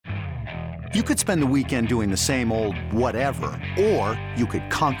You could spend the weekend doing the same old whatever, or you could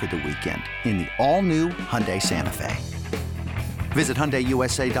conquer the weekend in the all-new Hyundai Santa Fe. Visit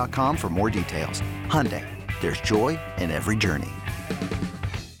HyundaiUSA.com for more details. Hyundai, there's joy in every journey.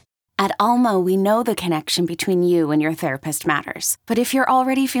 At Alma, we know the connection between you and your therapist matters. But if you're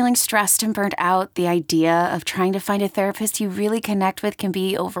already feeling stressed and burnt out, the idea of trying to find a therapist you really connect with can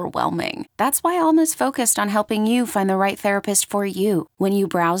be overwhelming. That's why Alma's focused on helping you find the right therapist for you. When you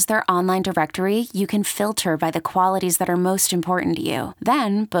browse their online directory, you can filter by the qualities that are most important to you.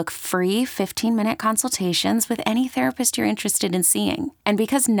 Then book free 15-minute consultations with any therapist you're interested in seeing. And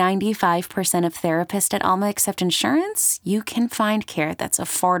because 95% of therapists at Alma accept insurance, you can find care that's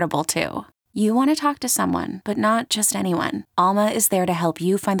affordable too. You want to talk to someone, but not just anyone. Alma is there to help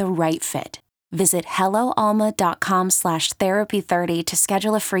you find the right fit. Visit helloalma.com/therapy30 to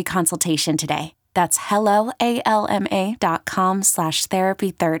schedule a free consultation today. That's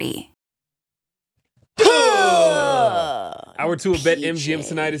helloalma.com/therapy30. Hour 2 of BetMGM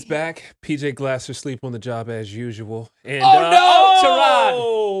tonight is back. PJ Glasser sleep on the job as usual. And,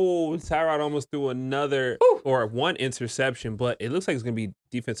 Tyrod almost threw one interception, but it looks like it's going to be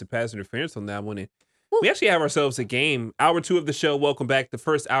defensive pass interference on that one. And we actually have ourselves a game. Hour 2 of the show. Welcome back. The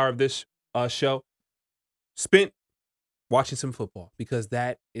first hour of this show spent watching some football, because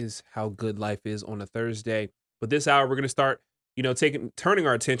that is how good life is on a Thursday. But this hour, we're going to start turning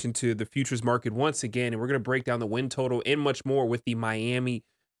our attention to the futures market once again, and we're going to break down the win total and much more with the Miami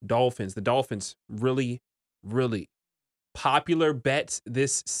Dolphins. The Dolphins really, really popular bets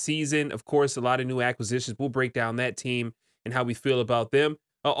this season. Of course, a lot of new acquisitions. We'll break down that team and how we feel about them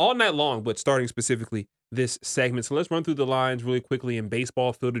all night long, but starting specifically this segment. So let's run through the lines really quickly. In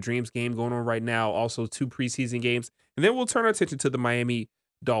baseball, Field of Dreams game going on right now. Also 2 preseason games. And then we'll turn our attention to the Miami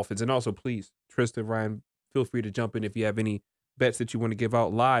Dolphins. And also, please, Tristan, Ryan, feel free to jump in if you have any bets that you want to give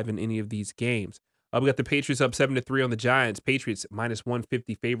out live in any of these games. We got the Patriots up 7-3 on the Giants. Patriots minus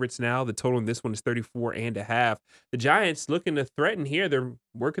 150 favorites now. The total in this one is 34.5. The Giants looking to threaten here. They're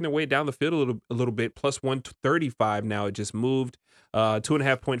working their way down the field a little bit. Plus 135 now. It just moved.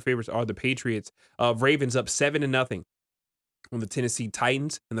 2.5 point favorites are the Patriots. Ravens up 7-0 on the Tennessee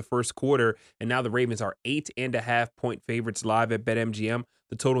Titans in the first quarter. And now the Ravens are 8.5 point favorites live at BetMGM.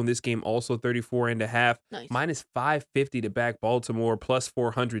 The total in this game also 34.5. Nice. Minus 550 to back Baltimore. Plus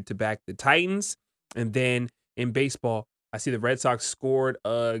 400 to back the Titans. And then in baseball, I see the Red Sox scored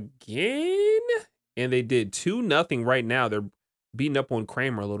again, and they did 2-0 right now. They're beating up on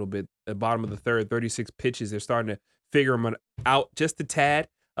Kramer a little bit at the bottom of the third, 36 pitches. They're starting to figure them out just a tad.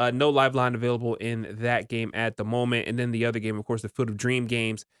 No live line available in that game at the moment. And then the other game, of course, the Field of Dreams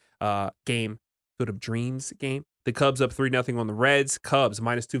game. The Cubs up 3-0 on the Reds. Cubs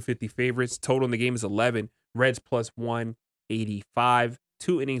minus 250 favorites. Total in the game is 11. Reds plus 185.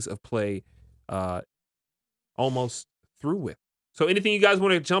 2 innings of play. Almost through with. So anything you guys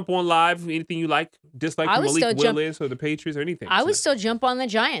want to jump on live? Anything you dislike from Malik Willis or the Patriots or anything? I would still jump on the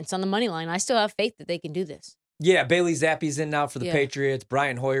Giants on the money line. I still have faith that they can do this. Yeah, Bailey Zappi's in now for the Patriots.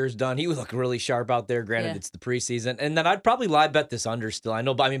 Brian Hoyer's done. He would look really sharp out there. Granted, it's the preseason. And then I'd probably live bet this under still.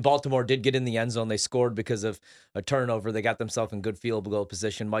 Baltimore did get in the end zone. They scored because of a turnover. They got themselves in good field goal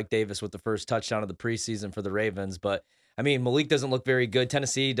position. Mike Davis with the first touchdown of the preseason for the Ravens. But Malik doesn't look very good.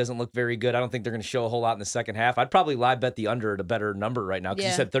 Tennessee doesn't look very good. I don't think they're going to show a whole lot in the second half. I'd probably live bet the under at a better number right now, because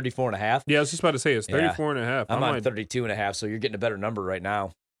you said 34.5. Yeah, I was just about to say it's 34.5. I'm on 32.5, so you're getting a better number right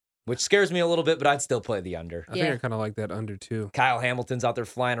now, which scares me a little bit, but I'd still play the under. I think I kind of like that under too. Kyle Hamilton's out there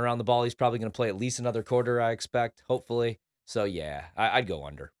flying around the ball. He's probably going to play at least another quarter, I expect, hopefully. So, yeah, I'd go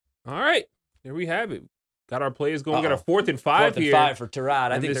under. All right. Here we have it. Got our plays going. We got a 4th and 5 here. 4th and 5 for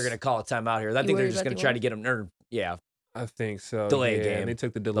Tyrod. I think they're going to call a timeout here. I think they're just going to try to get him. Yeah. I think so. Delay game. They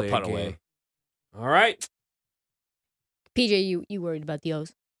took the delay punt game. Away. All right. PJ, you worried about the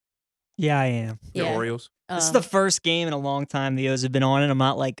O's? Yeah, I am. The Orioles. This is the first game in a long time the O's have been on, and I'm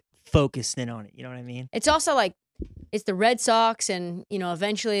not focused in on it. You know what I mean? It's also it's the Red Sox, and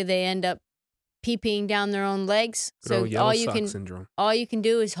eventually they end up peeing down their own legs. So all you can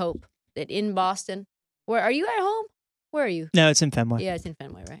do is hope that in Boston. Where are you at home? Where are you? No, it's in Fenway. Yeah, it's in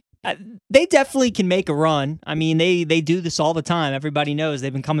Fenway, right? They definitely can make a run. They do this all the time. Everybody knows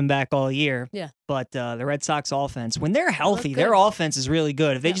they've been coming back all year. Yeah. But the Red Sox offense, when they're healthy, their offense is really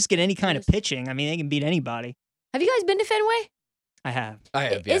good. If they just get any kind of pitching, they can beat anybody. Have you guys been to Fenway? I have.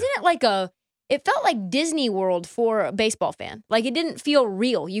 Yeah. Isn't it it felt like Disney World for a baseball fan. It didn't feel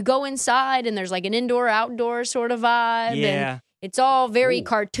real. You go inside and there's an indoor-outdoor sort of vibe. Yeah. And it's all very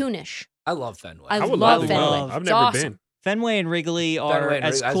cartoonish. I love Fenway. I would love love Fenway. I've It's never awesome. been. Fenway and Wrigley are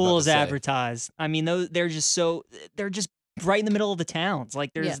as cool as say. advertised. They're just right in the middle of the towns.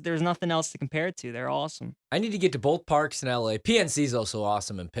 Like there's nothing else to compare it to. They're awesome. I need to get to both parks in LA. PNC is also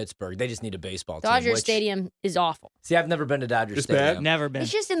awesome in Pittsburgh. They just need a baseball team. Dodger Stadium is awful. See, I've never been to Dodger Stadium. Bad? Never been.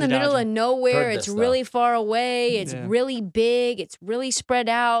 It's just in the middle of nowhere. It's really far away. It's really big. It's really spread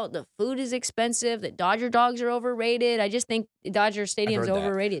out. The food is expensive. The Dodger dogs are overrated. I just think Dodger Stadium's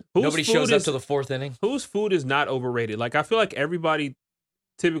overrated. Nobody shows up to the fourth inning. Whose food is not overrated? Like, I feel like everybody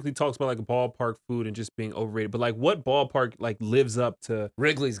typically talks about like a ballpark food and just being overrated, but like what ballpark like lives up to?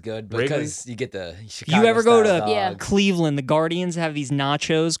 Wrigley's good because you get the Chicago You ever go to dogs. Cleveland? The Guardians have these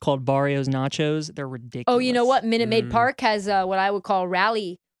nachos called Barrios Nachos. They're ridiculous. Oh, you know what? Minute Maid Park has what I would call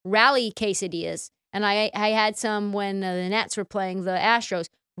rally quesadillas, and I had some when the Nats were playing the Astros.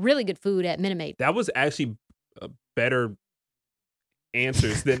 Really good food at Minute Maid. That was actually better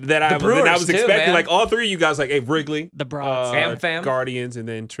answers that I was too, expecting. Man. Like all three of you guys, like Wrigley, the Bronx, fam. Guardians, and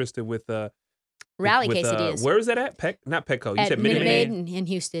then Tristan with rally quesadillas. Where is that at? Not Petco. You at said Minute Maid in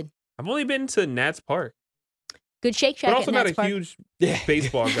Houston. I've only been to Nats Park. Good Shake Shack. But also at not Nats a Park. huge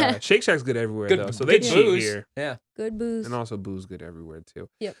Baseball guy. Shake Shack's good everywhere Good, though, so they cheat booze. here. Yeah, good booze. And also booze good everywhere too.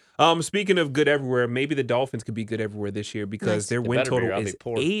 Yep. Speaking of good everywhere, maybe the Dolphins could be good everywhere this year because their win total is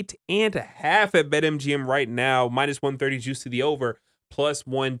 8.5 at BetMGM right now. -130 juice to the over,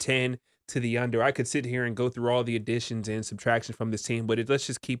 +110 to the under. I could sit here and go through all the additions and subtractions from this team, but let's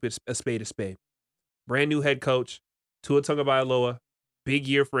just keep it a spade a spade. Brand new head coach, Tua Tagovailoa, big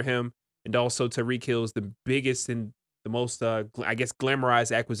year for him, and also Tyreek Hill is the biggest and the most,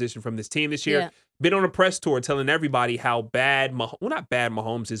 glamorized acquisition from this team this year. Yeah. Been on a press tour telling everybody how bad, not bad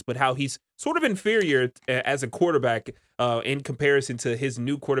Mahomes is, but how he's sort of inferior as a quarterback in comparison to his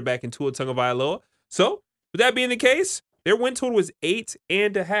new quarterback in Tua Tagovailoa. So, with that being the case, their win total is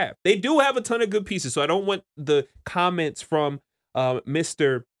 8.5. They do have a ton of good pieces, so I don't want the comments from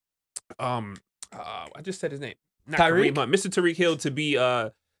Mr. I just said his name. Not Tyreek? Kareem Hunt. Mr. Tyreek Hill to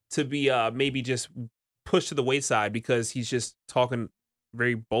be maybe just pushed to the wayside because he's just talking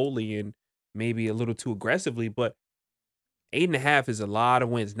very boldly and maybe a little too aggressively, but 8.5 is a lot of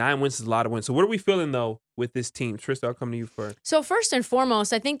wins. 9 wins is a lot of wins. So what are we feeling though with this team? Tristan, I'll come to you first. So first and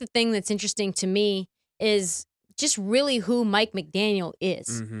foremost, I think the thing that's interesting to me is just really who Mike McDaniel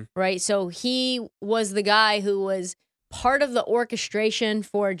is, right? So he was the guy who was part of the orchestration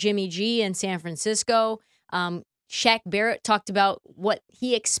for Jimmy G in San Francisco. Shaq Barrett talked about what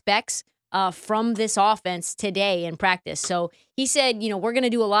he expects from this offense today in practice. So he said, we're going to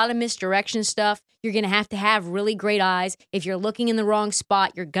do a lot of misdirection stuff. You're going to have really great eyes. If you're looking in the wrong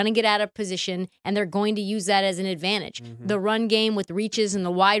spot, you're going to get out of position, and they're going to use that as an advantage. The run game with reaches and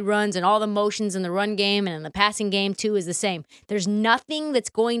the wide runs and all the motions in the run game and in the passing game, too, is the same. There's nothing that's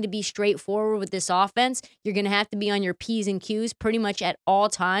going to be straightforward with this offense. You're going to have to be on your P's and Q's pretty much at all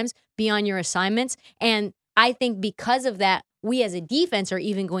times, be on your assignments. And I think because of that, we as a defense are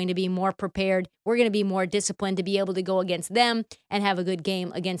even going to be more prepared. We're going to be more disciplined to be able to go against them and have a good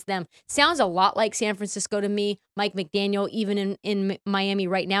game against them. Sounds a lot like San Francisco to me. Mike McDaniel, even in Miami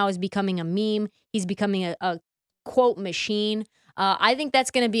right now, is becoming a meme. He's becoming a quote machine. I think that's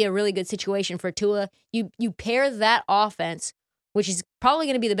going to be a really good situation for Tua. You pair that offense, which is probably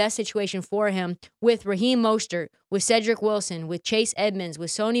going to be the best situation for him, with Raheem Mostert, with Cedric Wilson, with Chase Edmonds, with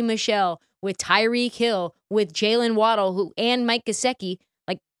Sony Michel, with Tyreek Hill, with Jalen Waddle, and Mike Gesicki.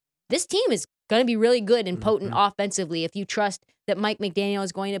 Like, this team is going to be really good and potent offensively if you trust that Mike McDaniel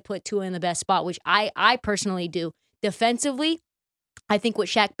is going to put Tua in the best spot, which I personally do. Defensively, I think what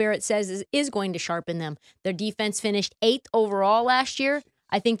Shaq Barrett says is going to sharpen them. Their defense finished 8th overall last year.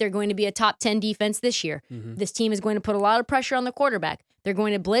 I think they're going to be a top 10 defense this year. This team is going to put a lot of pressure on the quarterback. They're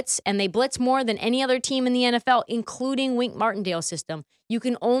going to blitz, and they blitz more than any other team in the NFL, including Wink Martindale's system. You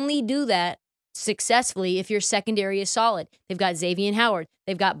can only do that successfully if your secondary is solid. They've got Xavier Howard.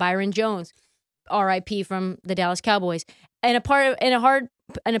 They've got Byron Jones, RIP from the Dallas Cowboys, and a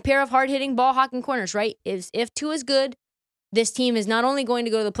pair of hard-hitting ball-hawking corners, right? If Tua is good, this team is not only going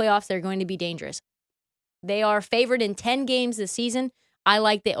to go to the playoffs, they're going to be dangerous. They are favored in 10 games this season. I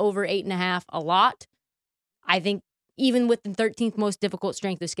like the over 8.5 a lot. I think even with the 13th most difficult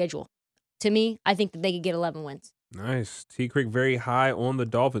strength of schedule, to me, I think that they could get 11 wins. Nice. T. Creek very high on the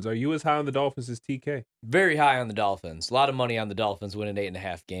Dolphins. Are you as high on the Dolphins as TK? Very high on the Dolphins. A lot of money on the Dolphins winning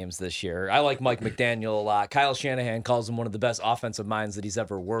 8.5 games this year. I like Mike McDaniel a lot. Kyle Shanahan calls him one of the best offensive minds that he's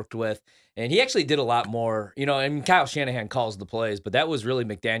ever worked with. And he actually did a lot more. Kyle Shanahan calls the plays, but that was really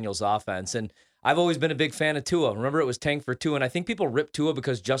McDaniel's offense. And I've always been a big fan of Tua. Remember, it was tank for Tua, and I think people ripped Tua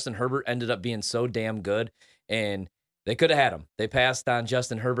because Justin Herbert ended up being so damn good, and they could have had him. They passed on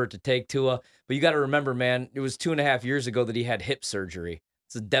Justin Herbert to take Tua, but you got to remember, man, it was 2.5 years ago that he had hip surgery.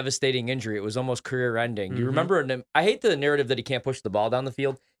 It's a devastating injury. It was almost career-ending. You remember? I hate the narrative that he can't push the ball down the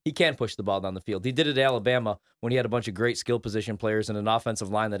field. He can push the ball down the field. He did it at Alabama when he had a bunch of great skill position players and an offensive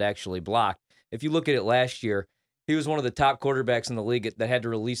line that actually blocked. If you look at it last year, he was one of the top quarterbacks in the league that had to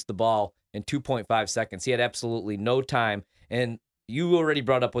release the ball in 2.5 seconds. He had absolutely no time. And you already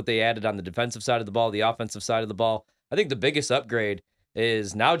brought up what they added on the defensive side of the ball, the offensive side of the ball. I think the biggest upgrade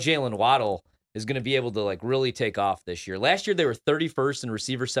is now Jalen Waddle is going to be able to like really take off this year. Last year, they were 31st in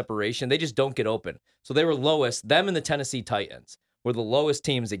receiver separation. They just don't get open. So they were lowest. Them and the Tennessee Titans were the lowest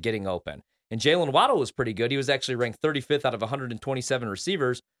teams at getting open. And Jalen Waddle was pretty good. He was actually ranked 35th out of 127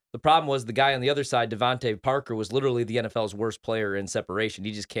 receivers. The problem was the guy on the other side, Devontae Parker, was literally the NFL's worst player in separation.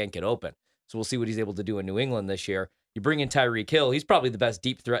 He just can't get open. So we'll see what he's able to do in New England this year. You bring in Tyreek Hill. He's probably the best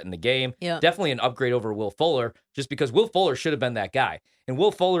deep threat in the game. Yeah. Definitely an upgrade over Will Fuller, just because Will Fuller should have been that guy. And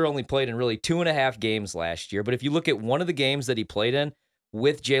Will Fuller only played in really 2.5 games last year. But if you look at one of the games that he played in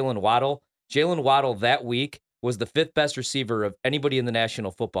with Jalen Waddle that week was the 5th best receiver of anybody in the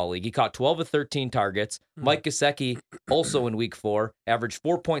National Football League. He caught 12 of 13 targets. Mike Gesicki, also in week 4, averaged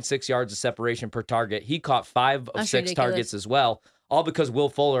 4.6 yards of separation per target. He caught 5 of 6 targets as well, all because Will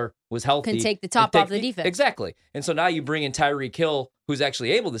Fuller was healthy. Can take the top off the defense. Exactly. And so now you bring in Tyreek Hill, who's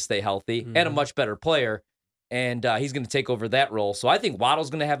actually able to stay healthy and a much better player, and he's going to take over that role. So I think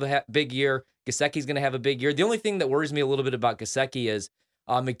Waddle's going to have a big year. Gesicki's going to have a big year. The only thing that worries me a little bit about Gesicki is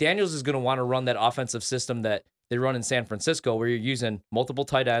McDaniels is going to want to run that offensive system that they run in San Francisco where you're using multiple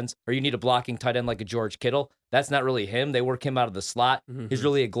tight ends or you need a blocking tight end like a George Kittle. That's not really him. They work him out of the slot. He's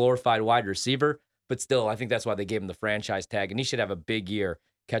really a glorified wide receiver. But still, I think that's why they gave him the franchise tag, and he should have a big year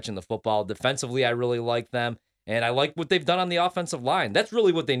catching the football. Defensively, I really like them, and I like what they've done on the offensive line. That's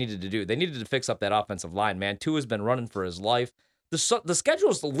really what they needed to do. They needed to fix up that offensive line, man. Tua's been running for his life. The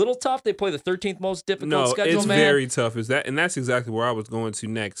schedule's a little tough. They play the 13th most difficult schedule, it's man. Very tough. And that's exactly where I was going to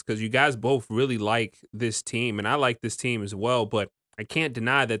next, because you guys both really like this team, and I like this team as well, but I can't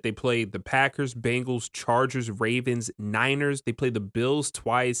deny that they played the Packers, Bengals, Chargers, Ravens, Niners. They played the Bills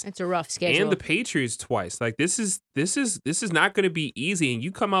twice. It's a rough schedule. And the Patriots twice. Like this is not going to be easy. And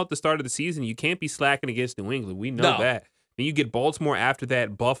you come out the start of the season, you can't be slacking against New England. We know that. Then you get Baltimore after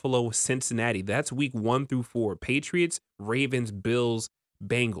that, Buffalo, Cincinnati. That's week 1 through 4. Patriots, Ravens, Bills,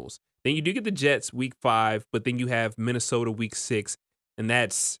 Bengals. Then you do get the Jets week 5, but then you have Minnesota week 6, and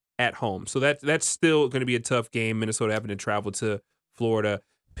that's at home. So that's still going to be a tough game. Minnesota having to travel to Florida.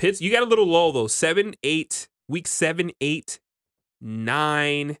 You got a little low though. 7, 8, week 7, 8,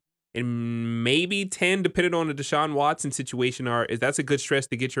 9, and maybe 10, depending on the Deshaun Watson situation. That's a good stretch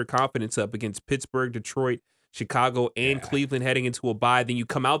to get your confidence up against Pittsburgh, Detroit, Chicago, and Cleveland heading into a bye. Then you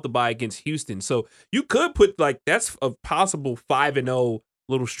come out the bye against Houston. So you could put that's a possible 5-0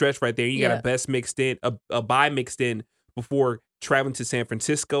 little stretch right there. You got a bye mixed in before traveling to San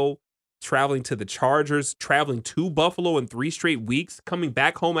Francisco, traveling to the Chargers, traveling to Buffalo in 3 straight weeks, coming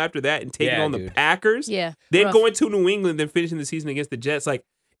back home after that and taking on the Packers. Yeah. Then going to New England, then finishing the season against the Jets. Like,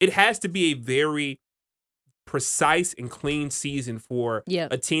 it has to be a very precise and clean season for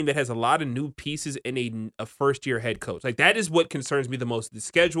a team that has a lot of new pieces and a first-year head coach. Like, that is what concerns me the most. The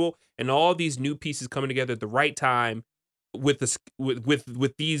schedule and all these new pieces coming together at the right time with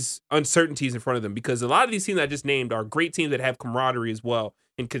these uncertainties in front of them, because a lot of these teams I just named are great teams that have camaraderie as well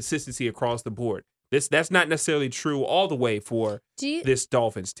and consistency across the board. That's not necessarily true all the way for this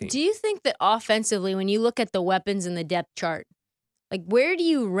Dolphins team. Do you think that offensively, when you look at the weapons in the depth chart, like where do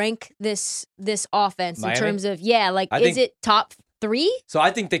you rank this offense Miami? In terms of is it top 3? So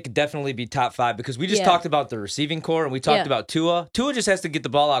I think they could definitely be top 5 because we just talked about the receiving core and we talked about Tua. Tua just has to get the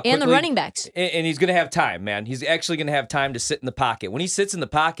ball out quickly. And the running backs. And he's going to have time, man. He's actually going to have time to sit in the pocket. When he sits in the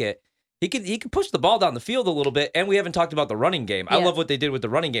pocket, he can push the ball down the field a little bit, and we haven't talked about the running game. I love what they did with the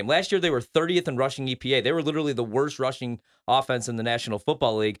running game. Last year, they were 30th in rushing EPA. They were literally the worst rushing offense in the National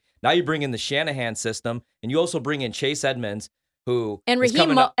Football League. Now you bring in the Shanahan system, and you also bring in Chase Edmonds, who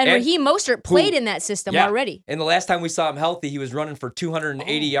Raheem Mostert played in that system already. And the last time we saw him healthy, he was running for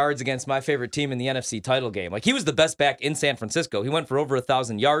 280 yards against my favorite team in the NFC title game. Like, he was the best back in San Francisco. He went for over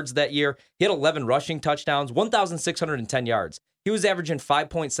 1,000 yards that year. He had 11 rushing touchdowns, 1,610 yards. He was averaging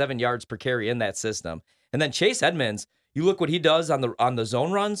 5.7 yards per carry in that system. And then Chase Edmonds, you look what he does on the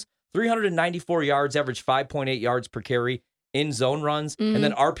zone runs, 394 yards, average 5.8 yards per carry in zone runs. Mm-hmm. And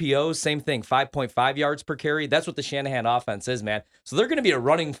then RPOs, same thing, 5.5 yards per carry. That's what the Shanahan offense is, man. So they're going to be a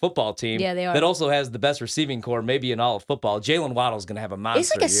running football team that also has the best receiving core maybe in all of football. Jalen Waddle's going to have a monster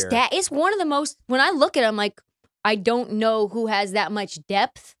year. It's like a stat. It's one of the most, when I look at him, like, I don't know who has that much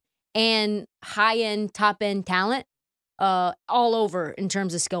depth and high-end, top-end talent all over in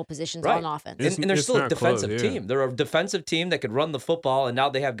terms of skill positions on offense. And they're still a defensive team. They're a defensive team that could run the football, and now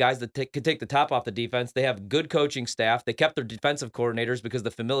they have guys that could take the top off the defense. They have good coaching staff. They kept their defensive coordinators because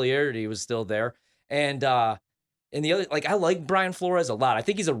the familiarity was still there. And the other, I like Brian Flores a lot. I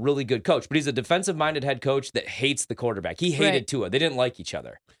think he's a really good coach, but he's a defensive-minded head coach that hates the quarterback. He hated Tua. They didn't like each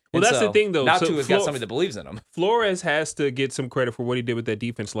other. Well, that's the thing, though. Now Tua's got somebody that believes in him. Flores has to get some credit for what he did with that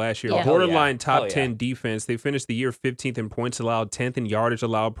defense last year. Borderline top 10 defense. They finished the year 15th in points allowed, 10th in yardage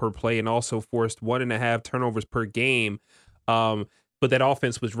allowed per play, and also forced 1.5 turnovers per game. But that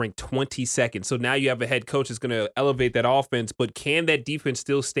offense was ranked 22nd. So now you have a head coach that's going to elevate that offense. But can that defense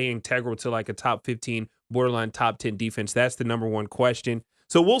still stay integral to a top 15, borderline top 10 defense? That's the number one question.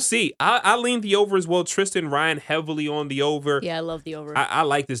 So we'll see. I lean the over as well. Tristan Ryan heavily on the over. Yeah, I love the over. I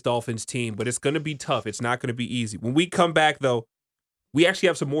like this Dolphins team, but it's going to be tough. It's not going to be easy. When we come back, though, we actually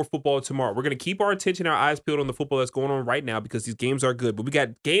have some more football tomorrow. We're going to keep our attention, our eyes peeled on the football that's going on right now because these games are good. But we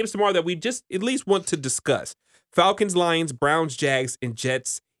got games tomorrow that we just at least want to discuss. Falcons, Lions, Browns, Jags, and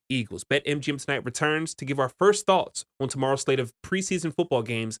Jets, Eagles. BetMGM tonight returns to give our first thoughts on tomorrow's slate of preseason football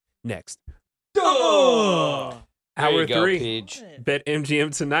games next. Hour 3,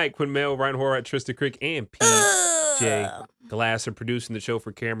 BetMGM tonight. Quinn Mayo, Ryan Horvath, Tristan Crick, and PJ Glass are producing the show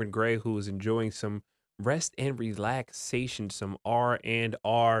for Cameron Gray, who is enjoying some rest and relaxation, some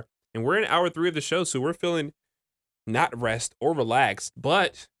R&R. And we're in hour 3 of the show, so we're feeling not rest or relaxed,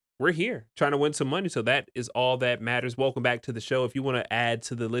 but we're here trying to win some money, so that is all that matters. Welcome back to the show. If you want to add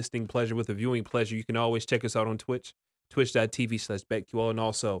to the listening pleasure with a viewing pleasure, you can always check us out on Twitch, twitch.tv/BetQL, and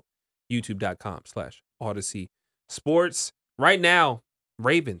also youtube.com/Odyssey Sports. Right now,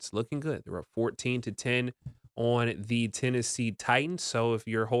 Ravens looking good. They're up 14-10 on the Tennessee Titans. So if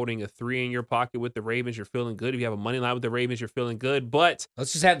you're holding a 3 in your pocket with the Ravens, you're feeling good. If you have a money line with the Ravens, you're feeling good. But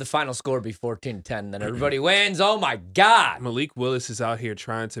let's just have the final score be 14-10, and then everybody wins. Oh my God! Malik Willis is out here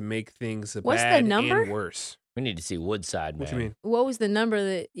trying to make things bad and worse. We need to see Woodside, man. What you mean? What was the number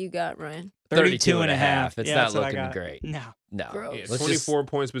that you got, Ryan? 32.5. It's not looking great. No. Yeah, 24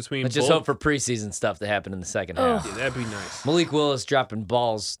 points between Let's just hope for preseason stuff to happen in the second half. Yeah, that'd be nice. Malik Willis dropping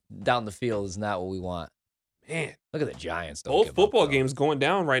balls down the field is not what we want. Man. Look at the Giants. Both football games going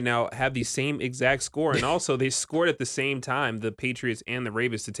down right now have the same exact score. And also, they scored at the same time, the Patriots and the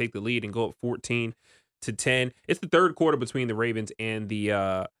Ravens, to take the lead and go up 14-10. It's the third quarter between the Ravens and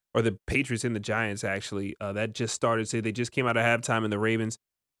the Patriots and the Giants, actually. That just started. So they just came out of halftime, and the Ravens,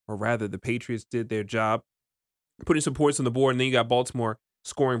 or rather the Patriots, did their job, putting some points on the board. And then you got Baltimore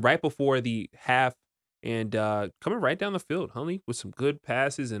scoring right before the half and coming right down the field, Huntley, with some good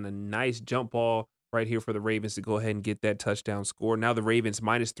passes and a nice jump ball right here for the Ravens to go ahead and get that touchdown score. Now the Ravens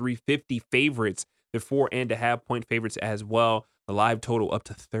minus 350 favorites. They're 4.5-point favorites as well. The live total up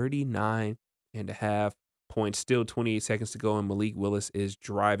to 39.5 points. Still 28 seconds to go, and Malik Willis is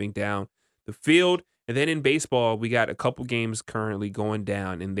driving down the field. And then in baseball, we got a couple games currently going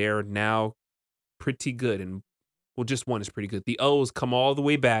down, and they're now pretty good. And well, just one is pretty good. The O's come all the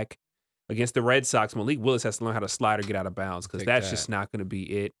way back against the Red Sox. Malik Willis has to learn how to slide or get out of bounds because that's just not going to be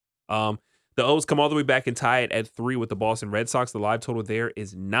it. The O's come all the way back and tie it at 3 with the Boston Red Sox. The live total there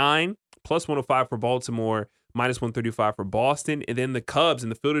is 9, plus 105 for Baltimore, minus 135 for Boston. And then the Cubs in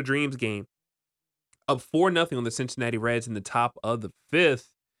the Field of Dreams game, up 4-0 on the Cincinnati Reds in the top of the 5th.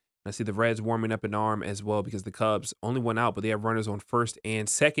 I see the Reds warming up an arm as well because the Cubs only went out, but they have runners on first and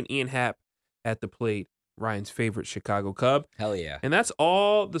second. Ian Happ at the plate, Ryan's favorite Chicago Cub. Hell yeah. And that's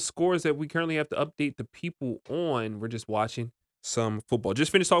all the scores that we currently have to update the people on. We're just watching some football.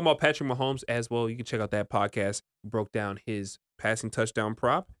 Just finished talking about Patrick Mahomes as well. You can check out that podcast. Broke down his passing touchdown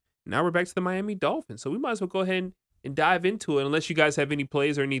prop. Now we're back to the Miami Dolphins. So we might as well go ahead and dive into it, unless you guys have any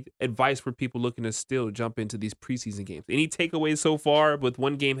plays or any advice for people looking to still jump into these preseason games. Any takeaways so far with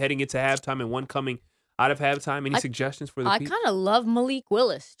one game heading into halftime and one coming out of halftime? Any suggestions for the people? I kind of love Malik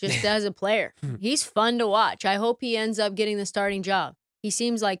Willis just as a player. He's fun to watch. I hope he ends up getting the starting job. He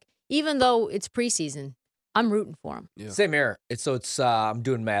seems like, even though it's preseason, I'm rooting for him. Yeah. Same here. I'm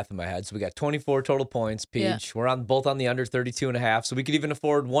doing math in my head. So we got 24 total points, Peach. Yeah. We're both on the under 32.5. So we could even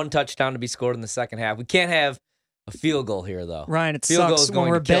afford one touchdown to be scored in the second half. We can't have a field goal here, though. Ryan, it sucks when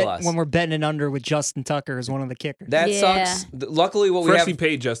we're betting an under with Justin Tucker as one of the kickers. That sucks. Luckily, what we have... Freshly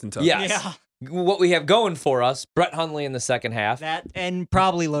paid Justin Tucker. Yes. Yeah. What we have going for us, Brett Hundley in the second half. That, and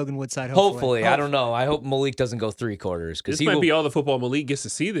probably Logan Woodside, hopefully. I don't know. I hope Malik doesn't go 3 quarters. This might be all the football Malik gets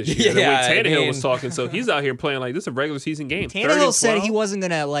to see this year. Yeah, the way Tannehill was talking. So he's out here playing like this is a regular season game. Tannehill said he wasn't going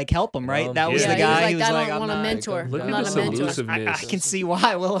to help him, right? That was the guy. He was like, I don't want a mentor. Look I'm at not a mentor. I can see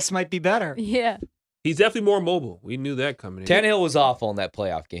why Willis might be better. Yeah. He's definitely more mobile. We knew that coming in. Tannehill was awful in that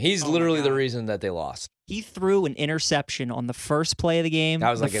playoff game. He's literally the reason that they lost. He threw an interception on the first play of the game,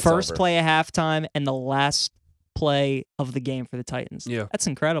 the first play at halftime, and the last play of the game for the Titans. Yeah. That's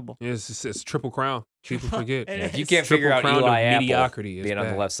incredible. Yeah, it's triple crown. People forget. If you can't figure out Eli Apple being on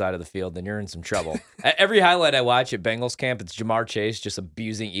the left side of the field, then you're in some trouble. Every highlight I watch at Bengals camp, it's Jamar Chase just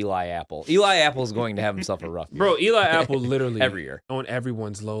abusing Eli Apple. Eli Apple is going to have himself a rough year. Bro, Eli Apple literally every year on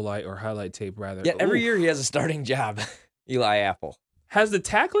everyone's low light or highlight tape, rather. Yeah, every year he has a starting job. Eli Apple. Has the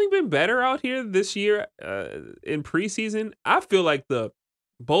tackling been better out here this year in preseason? I feel like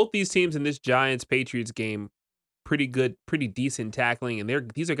both these teams in this Giants-Patriots game, pretty good, pretty decent tackling, and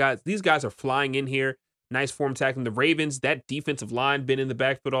these guys are flying in here. Nice form tackling. The Ravens, that defensive line been in the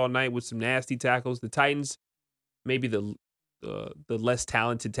backfield all night with some nasty tackles. The Titans, maybe the less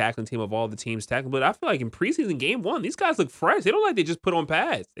talented tackling team of all the teams tackling. But I feel like in preseason game 1, these guys look fresh. They don't like they just put on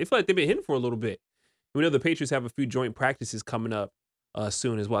pads. They feel like they've been hitting for a little bit. We know the Patriots have a few joint practices coming up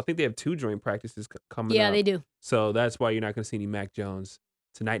soon as well. I think they have 2 joint practices coming up. Yeah, they do. So that's why you're not going to see any Mac Jones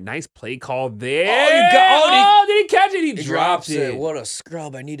tonight. Nice play call there. Did he catch it? He dropped it. What a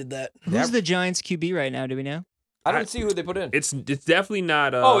scrub. I needed that. Who's the Giants QB right now? Do we know? I don't see who they put in. It's definitely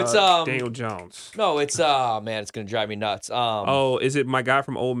not it's Daniel Jones. No, it's man, it's going to drive me nuts. Is it my guy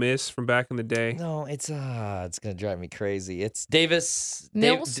from Ole Miss from back in the day? No, it's going to drive me crazy. It's Davis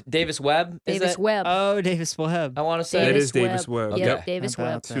Mills? Davis Webb. Davis Webb. Oh, Davis Webb. I want to say it is Davis Webb. Yep, Yep. Davis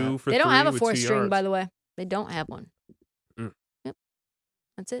Webb. 2 for 3 They don't have a with 4th 2 string, yards. by the way. They don't have one. Mm. Yep.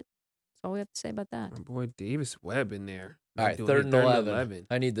 That's it. That's all we have to say about that. My boy Davis Webb in there. All right, 3rd and 11.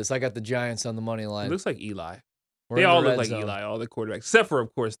 I need this. I got the Giants on the money line. It looks like Eli. We're They in all the look red like zone. Eli, all the quarterbacks, except for,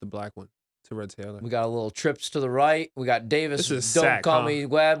 of course, the black one, Tyrod Taylor. We got a little trips to the right. We got Davis. This is Don't sack, call huh? me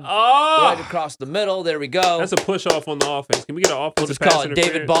Webb. Oh! Right across the middle. There we go. That's a push off on the offense. Can we get an offensive We'll just pass call it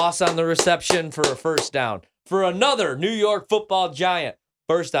David interference? Boss on the reception for a first down. For another New York Football Giant.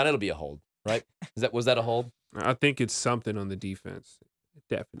 First down, it'll be a hold, right? Was that a hold? I think it's something on the defense.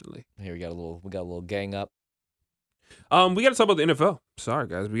 Definitely. Here we got a little gang up. We got to talk about the NFL. Sorry,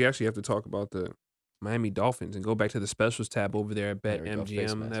 guys. We actually have to talk about the Miami Dolphins and go back to the specials tab over there at There we go,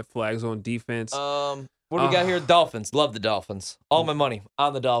 face BetMGM. mask. That flag's on defense. What do we got here? Dolphins. Love the Dolphins. All my money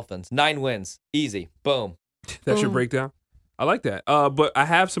on the Dolphins. 9 wins. Easy. Boom. That's your Boom. breakdown? I like that. But I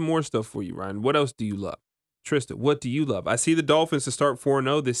have some more stuff for you, Ryan. What else do you love? Trista, what do you love? I see the Dolphins to start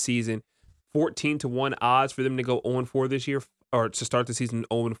 4-0 this season. 14-1 odds for them to go 0-4 this year, or to start the season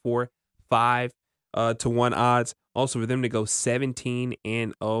 0-4. 5-1 odds. Also for them to go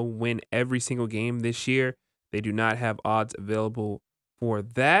 17-0, win every single game this year. They do not have odds available for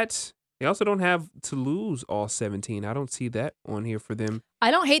that. They also don't have to lose all 17. I don't see that on here for them.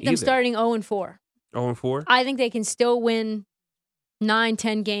 I don't hate them either. starting 0-4. 0-4. I think they can still win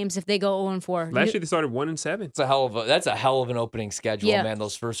 9-10 games if they go 0-4. Last year they started 1-7. That's a hell of an opening schedule, Yeah. man,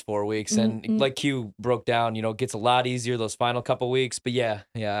 those first 4 weeks. And like Q broke down, it gets a lot easier those final couple weeks. But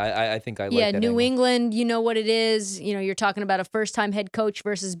I think I like that. New angle. England, you know what it is. You're talking about a first-time head coach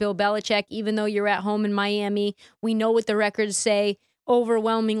versus Bill Belichick. Even though you're at home in Miami, we know what the records say.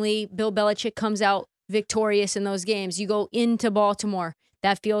 Overwhelmingly, Bill Belichick comes out victorious in those games. You go into Baltimore.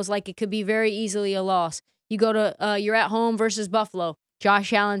 That feels like it could be very easily a loss. You go to, you're at home versus Buffalo.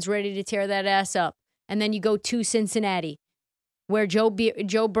 Josh Allen's ready to tear that ass up. And then you go to Cincinnati, where Joe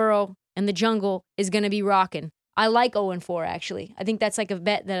Burrow and the jungle is going to be rocking. I like 0-4, actually. I think that's like a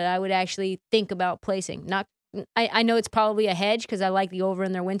bet that I would actually think about placing. I know it's probably a hedge because I like the over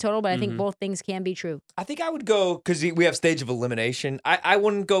in their win total, but I think both things can be true. I think I would go, because we have stage of elimination. I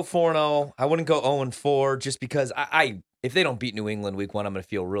wouldn't go 4-0. I wouldn't go 0-4 just because if they don't beat New England week 1, I'm going to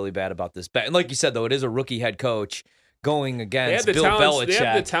feel really bad about this bet. And like you said, though, it is a rookie head coach going against Bill Belichick. They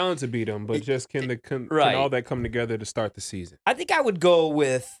have the talent to beat them, but just can all that come together to start the season? I think I would go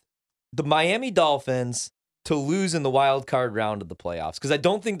with the Miami Dolphins to lose in the wild card round of the playoffs, because I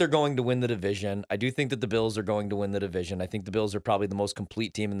don't think they're going to win the division. I do think that the Bills are going to win the division. I think the Bills are probably the most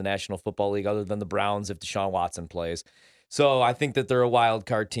complete team in the National Football League other than the Browns if Deshaun Watson plays. So I think that they're a wild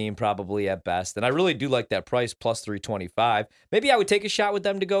card team probably at best. And I really do like that price, plus 325. Maybe I would take a shot with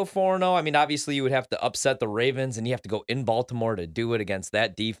them to go 4-0. I mean, obviously you would have to upset the Ravens and you have to go in Baltimore to do it against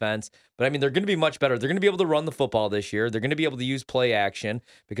that defense. But I mean, they're going to be much better. They're going to be able to run the football this year. They're going to be able to use play action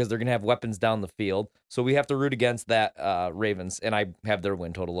because they're going to have weapons down the field. So we have to root against that Ravens. And I have their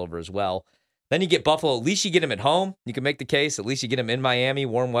win total over as well. Then you get Buffalo. At least you get them at home. You can make the case. At least you get them in Miami,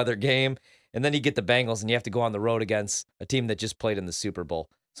 warm weather game. And then you get the Bengals, and you have to go on the road against a team that just played in the Super Bowl.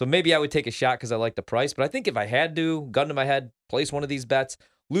 So maybe I would take a shot because I like the price. But I think if I had to, gun to my head, place one of these bets,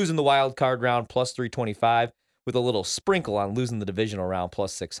 losing the wild card round, plus 325, with a little sprinkle on losing the divisional round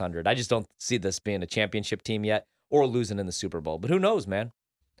plus 600. I just don't see this being a championship team yet or losing in the Super Bowl. But who knows, man?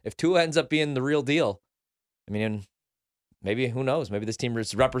 If Tua ends up being the real deal, I mean, maybe, who knows? Maybe this team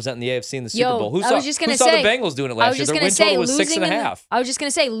is representing the AFC in the Super Bowl. Who saw the Bengals doing it last year? Their win total was 6.5. I was just going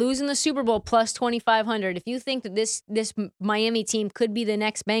to say, losing the Super Bowl plus 2,500. If you think that this Miami team could be the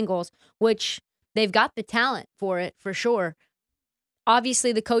next Bengals, which they've got the talent for it, for sure.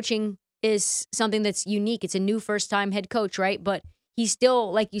 Obviously, the coaching is something that's unique. It's a new first-time head coach, right? But he's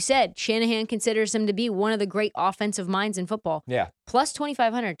still, like you said, Shanahan considers him to be one of the great offensive minds in football. Yeah. Plus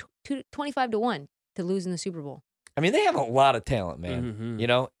 2,500, 25-1 to lose in the Super Bowl. I mean, they have a lot of talent, man. You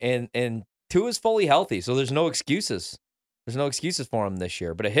know, and Tua's fully healthy, so there's no excuses. There's no excuses for him this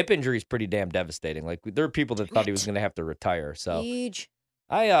year. But a hip injury is pretty damn devastating. Like, there are people that thought he was going to have to retire. So Huge.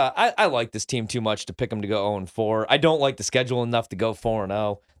 I like this team too much to pick them to go 0-4. I don't like the schedule enough to go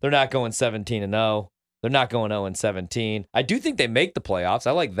 4-0. They're not going 17-0. They're not going 0-17. I do think they make the playoffs.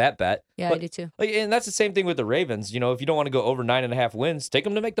 I like that bet. Yeah, but, I do too. Like, and that's the same thing with the Ravens. You know, if you don't want to go over 9.5 wins, take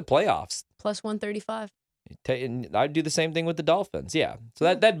them to make the playoffs. Plus 135. I'd do the same thing with the Dolphins. Yeah.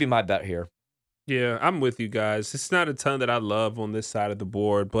 So that'd be my bet here. Yeah, I'm with you guys. It's not a ton that I love on this side of the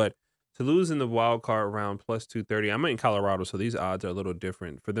board, but to lose in the wild card round plus 230, I'm in Colorado, so these odds are a little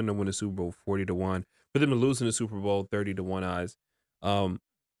different. For them to win the Super Bowl, 40-1. For them to lose in the Super Bowl, 30-1 odds.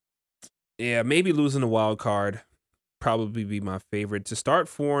 Yeah, maybe losing the wild card probably be my favorite. To start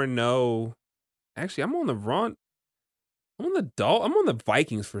 4-0, actually, I'm on the wrong. I'm on the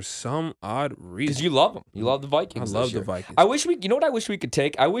Vikings for some odd reason. Because you love them. You love the Vikings. I love the Vikings. You know what I wish we could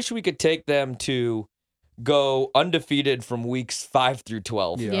take? I wish we could take them to go undefeated from weeks 5 through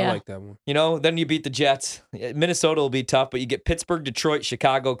 12. Yeah, I like that one. You know, then you beat the Jets. Minnesota will be tough, but you get Pittsburgh, Detroit,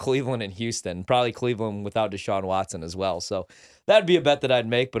 Chicago, Cleveland, and Houston. Probably Cleveland without Deshaun Watson as well. So that'd be a bet that I'd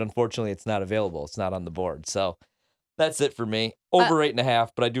make, but unfortunately it's not available. It's not on the board. So that's it for me. Over 8.5,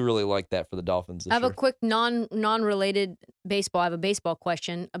 but I do really like that for the Dolphins this year. I have a quick non-related baseball. I have a baseball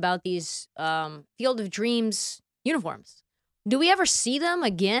question about these Field of Dreams uniforms. Do we ever see them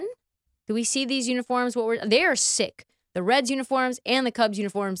again? Do we see these uniforms? They are sick. The Reds uniforms and the Cubs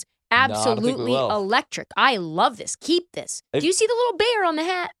uniforms, absolutely electric. I love this. Keep this. Do you see the little bear on the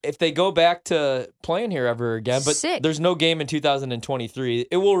hat? If they go back to playing here ever again, but there's no game in 2023.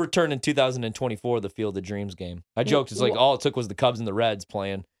 It will return in 2024, the Field of Dreams game. I joked, it's like all it took was the Cubs and the Reds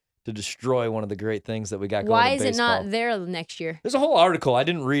playing to destroy one of the great things that we got going Why in is baseball. it not there next year? There's a whole article. I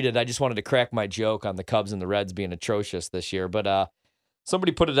didn't read it. I just wanted to crack my joke on the Cubs and the Reds being atrocious this year. But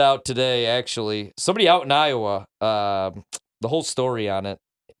somebody put it out today, actually. Somebody out in Iowa, the whole story on it.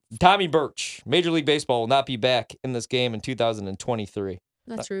 Tommy Birch, Major League Baseball will not be back in this game in 2023.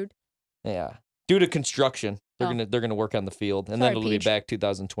 That's rude. Yeah. Due to construction. They're gonna work on the field, and then it'll be back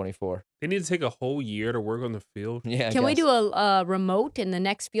 2024. They need to take a whole year to work on the field. Yeah. Can we do a remote in the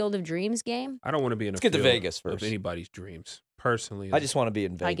next Field of Dreams game? I don't want to be in. Let's get to Vegas first. Of anybody's dreams, personally. I just want to be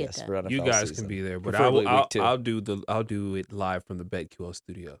in Vegas for NFL You guys season. can be there, but I'll do it live from the BetQL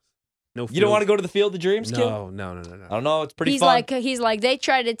studios. No, you don't want to go to the Field of Dreams, kid? No. I don't know. It's pretty fun. He's like, they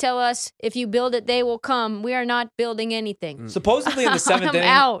try to tell us if you build it, they will come. We are not building anything. Supposedly in the seventh inning,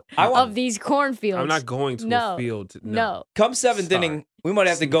 out of these cornfields. I'm not going to a field. No. Come seventh inning, we might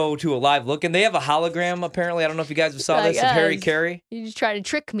have to go to a live look, and they have a hologram. Apparently, I don't know if you guys saw this of Harry Carey. You just try to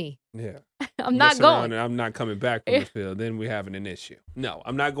trick me. Yeah. I'm not going. I'm not coming back from the field. Then we're having an issue. No,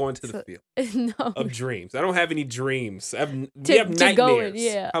 I'm not going to the field of dreams. I don't have any dreams. We have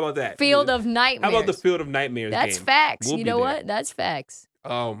nightmares. How about that? Field of nightmares. How about the Field of Nightmares? That's game? facts. You know what? That's facts.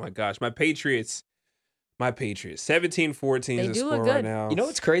 Oh my gosh, my Patriots. 17-14 is the score right now. You know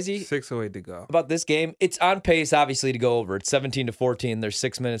what's crazy? 6:08 to go. About this game, it's on pace, obviously, to go over. It's 17-14. There's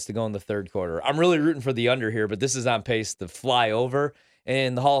 6 minutes to go in the third quarter. I'm really rooting for the under here, but this is on pace to fly over.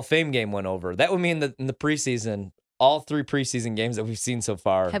 And the Hall of Fame game went over. That would mean that in the preseason, all 3 preseason games that we've seen so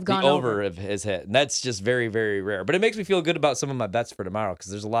far, have gone the over has hit. And that's just very, very rare. But it makes me feel good about some of my bets for tomorrow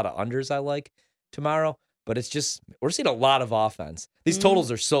because there's a lot of unders I like tomorrow. But it's just, we're seeing a lot of offense. These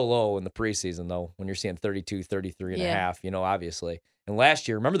totals are so low in the preseason, though, when you're seeing 32, 33 and a half, obviously. And last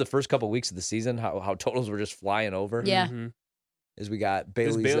year, remember the first couple of weeks of the season, how totals were just flying over? Yeah. As we got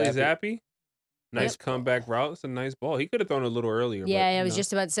Bailey Zappi. Nice comeback route. It's a nice ball. He could have thrown a little earlier. Yeah, I was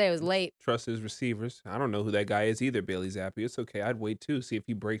just about to say it was late. Trust his receivers. I don't know who that guy is either, Bailey Zappi. It's okay. I'd wait too, see if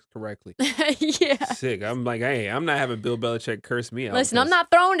he breaks correctly. Yeah. Sick. I'm like, hey, I'm not having Bill Belichick curse me out. Listen, I'm not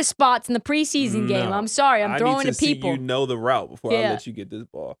throwing to spots in the preseason game. I'm sorry. I'm throwing to people. I need to see you know the route before I let you get this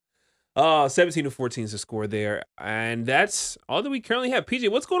ball. 17-14 is the score there. And that's all that we currently have. PJ,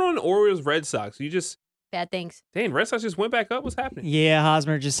 what's going on in Orioles Red Sox? Bad things. Dang, Red Sox just went back up. What's happening? Yeah,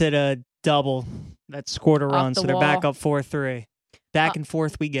 Hosmer just hit a double that scored a run, so they're back up 4-3. Back and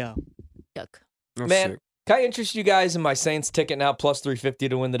forth we go. Yuck. Man, can I interest you guys in my Saints ticket now, plus 350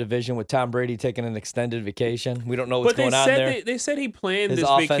 to win the division with Tom Brady taking an extended vacation? We don't know what's going on there. They said he planned His this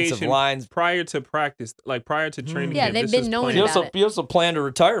offensive vacation lines prior to practice, like prior to training. Yeah, camp. they've been knowing about it. He also planned a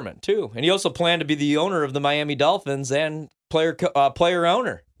retirement, too. And he also planned to be the owner of the Miami Dolphins and player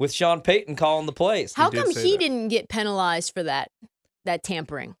owner with Sean Payton calling the plays. How come he didn't get penalized for that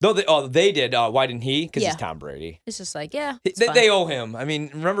tampering? No, they did. Why didn't he? Because he's Tom Brady. It's just like, they owe him. I mean,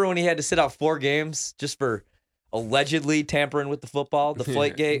 remember when he had to sit out 4 games just for allegedly tampering with the football, the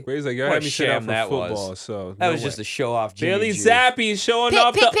Deflategate? Brady's like, y'all had me sit out for football, so that was just a show off. Bailey Zappi showing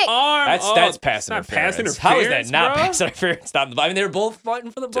off the arm. That's pass interference. How is that not pass interference? I mean, they were both fighting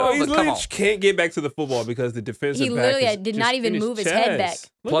for the ball. He literally can't get back to the football because the defensive back. He literally did not even move his head back.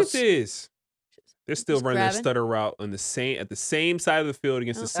 Look at this. They're still running their stutter route on at the same side of the field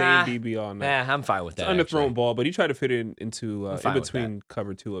against the same DB all night. I'm fine with that. It's underthrown ball, but he tried to fit it into in between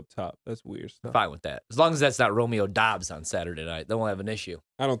cover 2 up top. That's weird stuff. Fine with that. As long as that's not Romeo Dobbs on Saturday night, then we'll have an issue.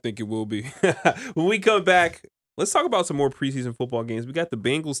 I don't think it will be. When we come back, let's talk about some more preseason football games. We got the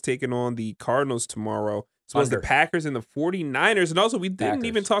Bengals taking on the Cardinals tomorrow, as well as the Packers and the 49ers. And also, we didn't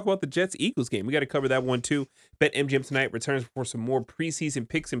even talk about the Jets-Eagles game. We got to cover that one, too. BetMGM tonight returns for some more preseason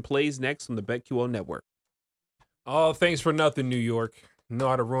picks and plays next on the BetQL Network. Oh, thanks for nothing, New York. Know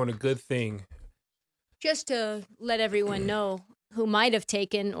how to ruin a good thing. Just to let everyone know who might have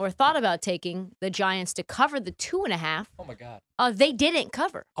taken or thought about taking the Giants to cover the 2.5. Oh, my God. They didn't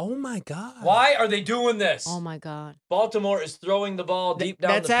cover. Oh, my God. Why are they doing this? Oh, my God. Baltimore is throwing the ball deep down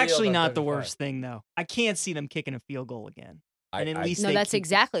the field. That's actually not the worst thing, though. I can't see them kicking a field goal again. That's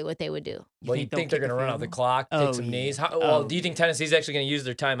exactly what they would do. Well, you think they're going to run out the clock, take some knees? Do you think Tennessee's actually going to use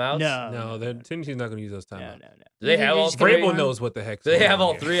their timeouts? No, Tennessee's not going to use those timeouts. No. Do they have all 3? Vrabel knows what the heck. Do they have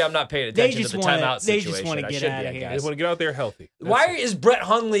all 3? I'm not paying attention to the timeout situation. They just want to get out of here. They want to get out there healthy. Why is Brett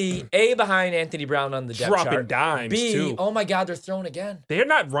Hundley, A, behind Anthony Brown on the depth chart? Dropping dimes, B, too. Oh, my God, they're throwing again. They're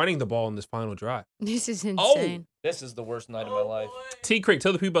not running the ball in this final drive. This is insane. This is the worst night of my life. T. Craig,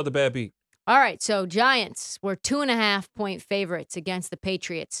 tell the people about the bad beat. All right, so Giants were 2.5-point favorites against the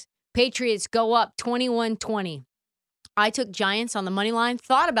Patriots. Patriots go up 21-20. I took Giants on the money line.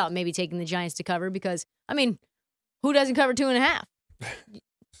 Thought about maybe taking the Giants to cover because, I mean, who doesn't cover 2.5?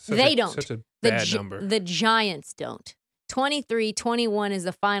 They don't. Such a bad number. The Giants don't. 23-21 is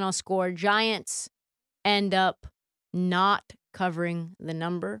the final score. Giants end up not covering the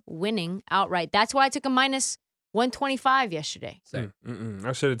number, winning outright. That's why I took a minus 125 yesterday.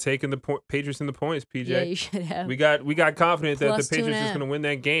 I should have taken the Patriots in the points, PJ. Yeah, you should have. We got confident that Plus the Patriots was going to win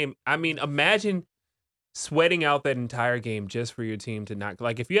that game. I mean, imagine sweating out that entire game just for your team to not.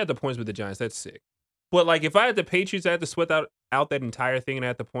 Like, if you had the points with the Giants, that's sick. But, like, if I had the Patriots, I had to sweat out that entire thing and I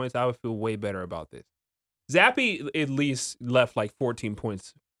had the points, I would feel way better about this. Zappy at least left, like, 14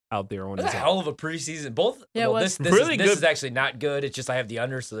 points out there on his own. A hell of a preseason. Both. Yeah, this is actually not good. It's just I have the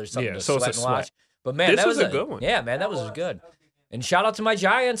under, so there's something to sweat and watch. But, man, that was a good one. Yeah, man, that was good. And shout out to my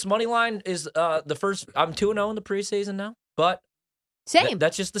Giants. Money line is the first. I'm 2-0 in the preseason now. But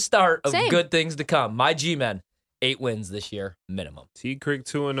that's just the start of good things to come. My G-men, 8 wins this year, minimum. T. Crick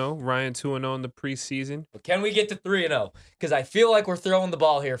 2-0. Ryan 2-0 in the preseason. But can we get to 3-0? Because I feel like we're throwing the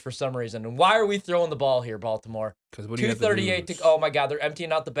ball here for some reason. And why are we throwing the ball here, Baltimore? Because what do you have to 2:38 to oh my God, they're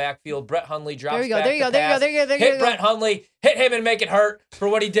emptying out the backfield. Brett Hundley drops there you go, back there you go, the pass. there you go. Hit Brett Hundley, hit him and make it hurt for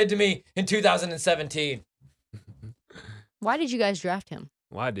what he did to me in 2017. Why did you guys draft him?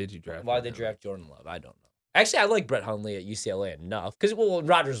 Why did you draft him? Why did they draft Jordan Love? I don't know. Actually, I like Brett Hundley at UCLA enough because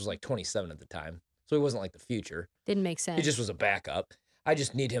Rodgers was like 27 at the time, so he wasn't like the future. Didn't make sense. He just was a backup. I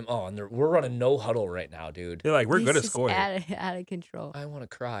just need him on. We're running no huddle right now, dude. They're like, we're going to score. Out of control. I want to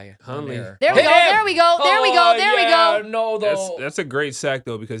cry. Hundley. There we go. No, though. That's a great sack,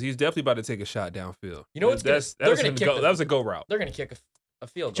 though, because he's definitely about to take a shot downfield. You know what's that was a go route. They're going to kick a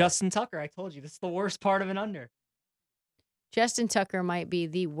field goal. Justin Tucker, I told you, this is the worst part of an under. Justin Tucker might be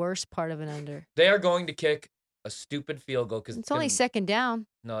the worst part of an under. They are going to kick a stupid field goal because it's only second down.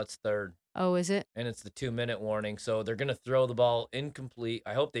 No, it's third. Oh, is it? And it's the 2-minute warning, so they're gonna throw the ball incomplete.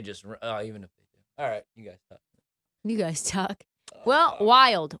 I hope they just even if they do. All right, you guys talk. You guys talk. Well,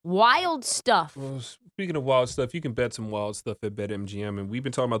 wild stuff. Well, speaking of wild stuff, you can bet some wild stuff at BetMGM, and we've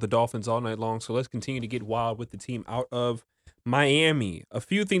been talking about the Dolphins all night long. So let's continue to get wild with the team out of Miami. A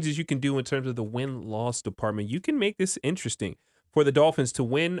few things that you can do in terms of the win-loss department. You can make this interesting for the Dolphins to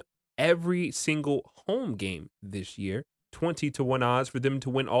win every single home game this year. 20-1 odds for them to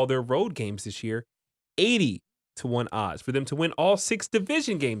win all their road games this year. 80-1 odds for them to win all 6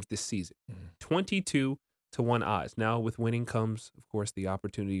 division games this season. 22-1 to 1 odds. Now, with winning comes, of course, the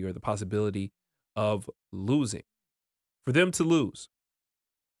opportunity or the possibility of losing. For them to lose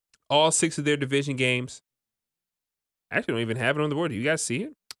all 6 of their division games, I actually don't even have it on the board. Do you guys see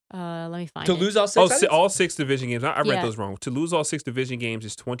it? Let me find to it. lose all 6? All 6 division games. I read Yeah. those wrong. To lose all 6 division games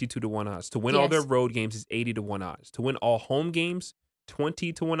is 22 to 1 odds. To win all Yes. their road games is 80 to 1 odds. To win all home games,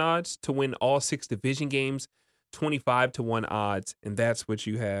 20 to 1 odds. To win all 6 division games, 25 to 1 odds. And that's what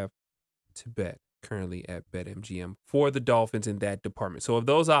you have to bet currently at BetMGM for the Dolphins in that department. So of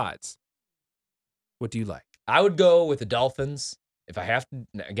those odds, what do you like? I would go with the Dolphins if I have to.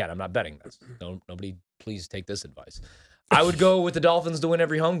 Again, I'm not betting this. Nobody, please take this advice. I would go with the Dolphins to win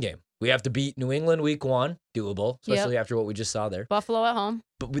every home game. We have to beat New England week 1, doable, especially after what we just saw there. Buffalo at home.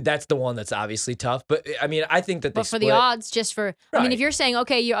 But that's the one that's obviously tough. But I mean, I think that they But for split. the odds, just for, I mean, if you're saying,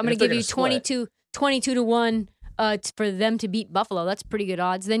 okay, I'm going to give you 22 to 1 for them to beat Buffalo, that's pretty good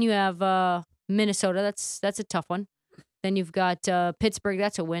odds. Then you have Minnesota. That's a tough one. Then you've got Pittsburgh.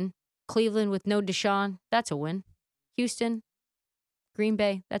 That's a win. Cleveland with no Deshaun. That's a win. Houston. Green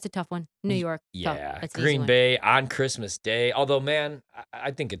Bay, that's a tough one. New York, tough. Yeah, That's an easy Green one. Bay on Christmas Day. Although, man,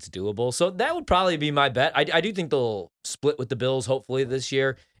 I think it's doable. So that would probably be my bet. I do think they'll split with the Bills, hopefully, this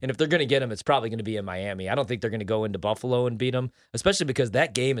year. And if they're going to get them, it's probably going to be in Miami. I don't think they're going to go into Buffalo and beat them, especially because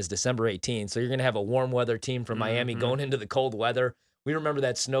that game is December 18th. So you're going to have a warm weather team from Miami going into the cold weather. We remember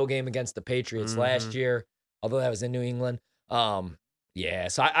that snow game against the Patriots last year, although that was in New England. Yeah,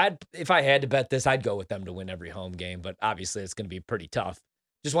 so I'd if I had to bet this, I'd go with them to win every home game. But obviously, it's going to be pretty tough.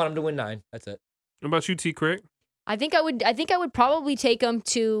 Just want them to win 9. That's it. What about you, T. Craig? I think I would probably take them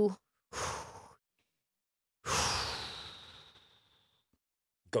to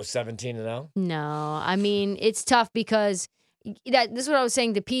Go 17-0. No, I mean it's tough because this is what I was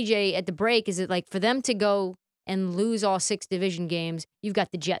saying to PJ at the break. Is it like for them to go and lose all 6 division games, you've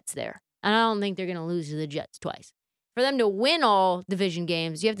got the Jets there, and I don't think they're going to lose to the Jets twice. For them to win all division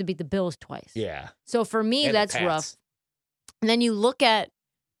games, you have to beat the Bills twice. Yeah. So for me, And that's Pats. rough. And then you look at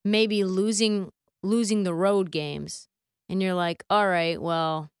maybe losing the road games, and you're like, all right,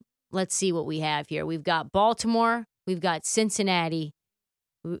 well, let's see what we have here. We've got Baltimore, we've got Cincinnati.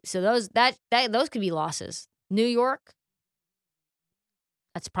 So those could be losses. New York,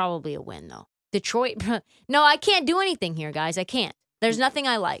 that's probably a win though. Detroit, no, I can't do anything here, guys. I can't. There's nothing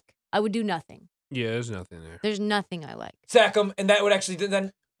I like. I would do nothing. Yeah, there's nothing there. There's nothing I like. Sack them, and that would actually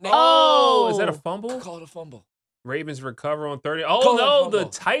then. Oh! Is that a fumble? Call it a fumble. Ravens recover on 30. Call Oh, that a no, fumble. the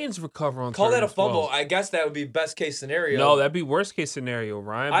Titans recover on 30. Call that a fumble. I guess that would be best case scenario. No, that'd be worst case scenario,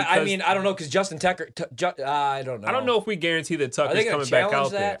 Ryan. I mean, I don't know because Justin Tucker. I don't know. I don't know if we guarantee that Are they Tucker's gonna coming back challenge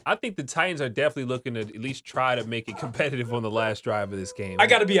out there. that? I think the Titans are definitely looking to at least try to make it competitive on the last drive of this game. I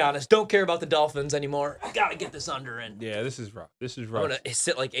got to be honest. Don't care about the Dolphins anymore. I got to get this under in. Yeah, this is rough. This is I'm rough. going to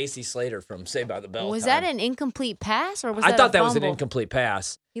sit like AC Slater from Saved by the Bell. Was time. that an incomplete pass or was I that thought a that was an fumble? incomplete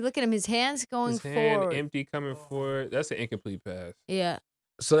pass. You look at him, his hands going His hand forward. empty coming forward. That's an incomplete pass. Yeah.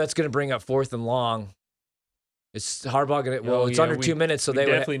 So that's going to bring up 4th and long. It's Harbaugh going to. Well, Oh, it's yeah, under we- 2 minutes, so we they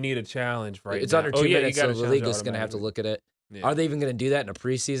would. definitely need a challenge right It's now. under 2 Oh, yeah, you minutes, gotta so the challenge league is going to have to automatically. look at it. Yeah. Are they even going to do that in a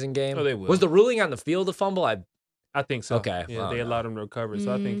preseason game? Oh, they will. Was the ruling on the field a fumble? I think so. Okay. Yeah, Well, they no. allowed him to recover,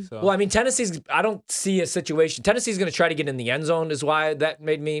 so I think so. Well, I mean, I don't see a situation. Tennessee's going to try to get in the end zone, is why that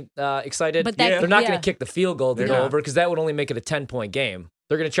made me excited. But that- They're not yeah. going to kick the field goal to They're go not. over because that would only make it a 10-point game.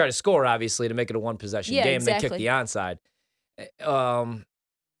 They're going to try to score, obviously, to make it a 1-possession Yeah, game. exactly. They kick the onside.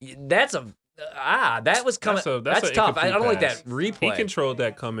 That's a that was coming. That's That's a tough. I don't like incomplete that pass. replay. He controlled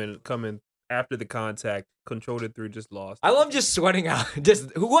that coming after the contact, controlled it through, just lost. I love just sweating out.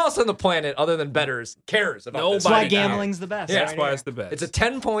 Just who else on the planet other than bettors cares about this? That's why Nobody gambling's the best. Yeah. That's right why here. it's the best. It's a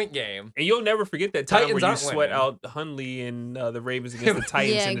 10-point game. And you'll never forget that time Titans where you aren't sweat winning. out Hundley and the Ravens against the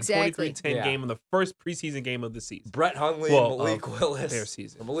Titans Yeah, in the exactly. 23-10 Yeah. game in the first preseason game of the season. Brett Hundley, Well, Malik of Willis, their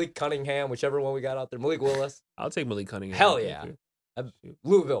season. or Malik Cunningham, whichever one we got out there. Malik Willis. I'll take Malik Cunningham. Hell yeah.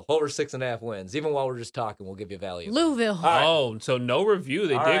 Louisville over 6.5 wins. Even while we're just talking, we'll give you value. Louisville. All right. Oh, so no review.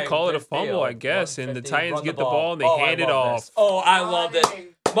 They All did right, call it a good fumble, deal. I guess, and the 150, Titans run get the ball and they Oh, hand I it love off. this. Oh, I love this.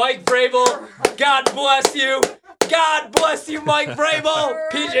 Mike Vrabel, God bless you. God bless you, Mike Vrabel.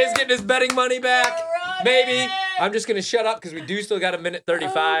 PJ's getting his betting money back. Maybe. I'm just going to shut up because we do still got a minute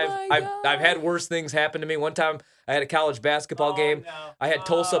 35. Oh my I've had worse things happen to me. One time I had a college basketball game. I had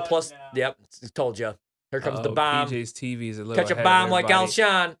Tulsa plus. Yep, told you. Here comes the bomb. PJ's TV is a little Catch a ahead of bomb like everybody.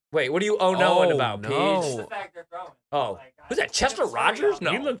 Alshon. Wait, what are you knowing about, no. Peach? Oh, who's that? Chester Rogers?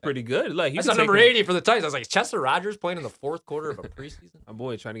 No. He looked pretty good. Like, That's on number 80 for the Titans. I was like, Chester Rogers playing in the 4th quarter of a preseason? My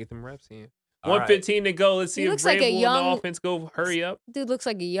boy trying to get them reps in. All right. 1:15 to go. Let's see He if looks like a Vrabel and young- the offense go hurry up. Dude looks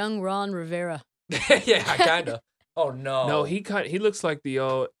like a young Ron Rivera. Yeah, kind of. Oh, no. No, he looks like the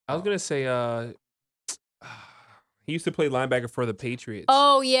I was gonna say He used to play linebacker for the Patriots.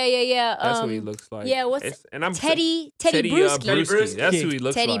 Oh, yeah. That's what he looks like. Yeah, Teddy Bruschi. That's who he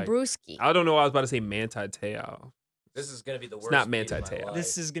looks like. Teddy Bruschi. I don't know why I was about to say Manti Te'o. This is going to be the worst. It's not Manti Te'o.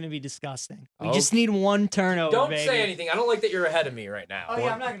 This is going to be disgusting. We just need one turnover, Don't say anything. I don't like that you're ahead of me right now. Oh,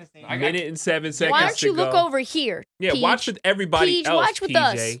 yeah, I'm not going to say anything. A minute and 7 seconds. Why don't you look over here? Yeah, Peach. watch with everybody else. Watch with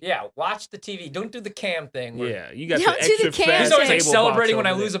us. Yeah, watch the TV. Don't do the cam thing. Yeah, you got Don't the do extra the cam fast He's always like table celebrating box when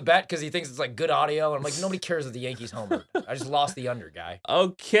I over lose a there. bet because he thinks it's like good audio. And I'm like, nobody cares if the Yankees homered. I just lost the under, guy.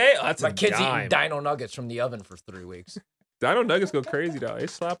 Okay, that's My a kid's dime. eating Dino Nuggets from the oven for 3 weeks. Dino Nuggets go crazy though. They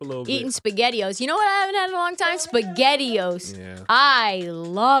slap a little bit. Eating SpaghettiOs. You know what I haven't had in a long time? SpaghettiOs. Yeah. I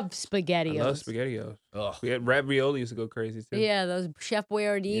love SpaghettiOs. I love SpaghettiOs. Ugh. We had ravioli used to go crazy too. Yeah, those Chef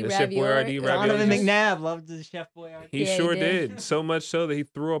Boyardee Yeah, the Chef ravioli. Boyardee Donovan ravioli. McNabb loved the Chef Boyardee. He Yeah, sure he did. did. So much so that he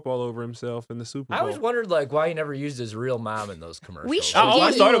threw up all over himself in the Super I Bowl. always wondered like why he never used his real mom in those commercials. We should I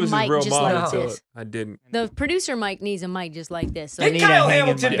always get thought you it was a his mic real just mom like until this. I didn't. The producer Mike needs a mic just like this. So I Get need a Kyle hanging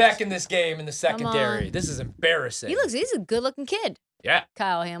Hamilton mic. back in this game in the secondary. on. This is embarrassing. he's a good looking kid. Yeah.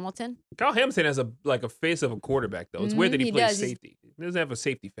 Kyle Hamilton. Kyle Hamilton has a face of a quarterback though. It's weird that he He plays does. safety. He doesn't have a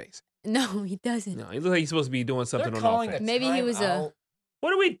safety face. No, he doesn't. No, he looks like he's supposed to be doing something They're on calling offense. a Maybe he was a- timeout.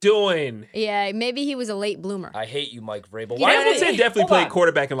 What are we doing? Yeah, maybe he was a late bloomer. I hate you, Mike Vrabel. You know what? Hamilton definitely Hold played on.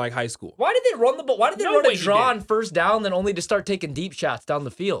 quarterback in like high school. Why did they run the ball? Why did they No run way a he draw did. on first down, then only to start taking deep shots down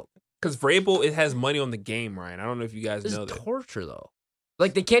the field? Because Vrabel, it has money on the game, Ryan. I don't know if you guys This know is that. torture, though.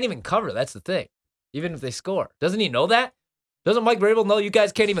 Like, they can't even cover. That's the thing. Even if they score. Doesn't he know that? Doesn't Mike Vrabel know you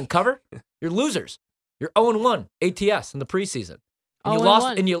guys can't even cover? You're losers. You're 0-1 ATS in the preseason. And you 0-1.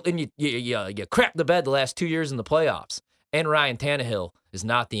 lost, and you crapped the bed the last 2 years in the playoffs. And Ryan Tannehill is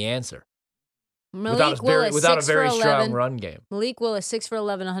not the answer. Malik Willis, without a 6 for very strong 11. run game. Malik Willis, 6 for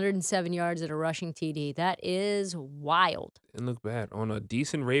 11, 107 yards at a rushing TD. That is wild. Didn't look bad on a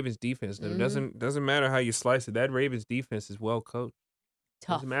decent Ravens defense. It Mhm. doesn't matter how you slice it. That Ravens defense is well coached.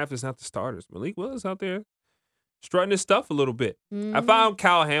 Tough. Doesn't matter if it's not the starters. Malik Willis out there strutting his stuff a little bit. I Mhm. found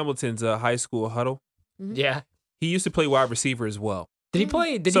Kyle Hamilton's high school huddle. Yeah. He used to play wide receiver as well. Did he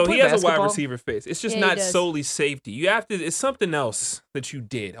play? Did So he play he has basketball? a wide receiver face. It's just Yeah, he not does. solely safety. You have to. It's something else that you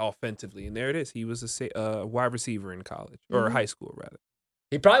did offensively, and there it is. He was a wide receiver in college or Mhm. high school rather.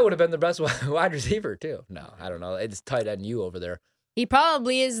 He probably would have been the best wide receiver too. No, I don't know. It's tight end you over there. He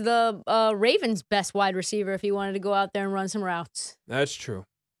probably is the Ravens' best wide receiver if he wanted to go out there and run some routes. That's true.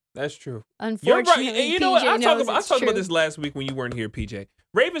 That's true. You're Unfortunately, right. And you know what? PJ I knows talked it's about true. this last week when you weren't here, PJ.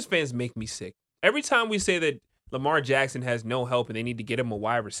 Ravens fans make me sick. Every time we say that Lamar Jackson has no help and they need to get him a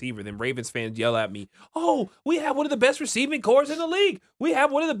wide receiver, then Ravens fans yell at me, "Oh, we have one of the best receiving cores in the league. We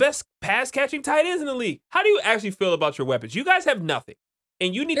have one of the best pass-catching tight ends in the league." How do you actually feel about your weapons? You guys have nothing,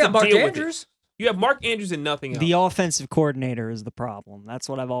 and you need to Mark deal Andrews. with it. You have Mark Andrews and nothing else. The offensive coordinator is the problem. That's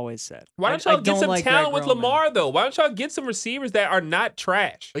what I've always said. Why don't I y'all get some like talent Greg with Roman. Lamar, though? Why don't y'all get some receivers that are not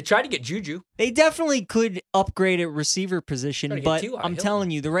trash? They tried to get Juju. They definitely could upgrade at receiver position, Gotta get but T.Y. I'm Hilton.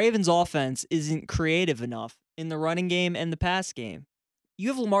 telling you, the Ravens' offense isn't creative enough in the running game and the pass game. You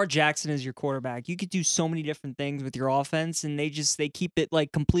have Lamar Jackson as your quarterback. You could do so many different things with your offense, and they keep it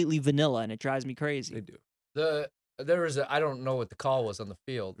like completely vanilla, and it drives me crazy. They do. There was I don't know what the call was on the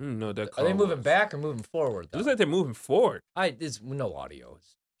field. No, that Are they call moving was- back or moving forward? It Though? looks like they're moving forward. It's no audio.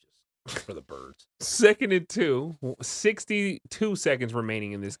 It's just for the birds. 2nd and 2, 62 seconds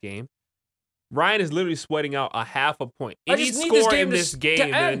remaining in this game. Ryan is literally sweating out a half a point. I Any just need this score game in to this to game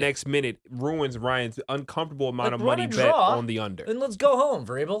in the end. next minute ruins Ryan's uncomfortable amount Like, of run money a bet draw, on the under. Then let's go home,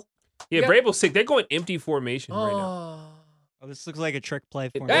 Vrabel. Yeah, yeah. Vrabel's sick. They're going empty formation right now. Oh, this looks like a trick play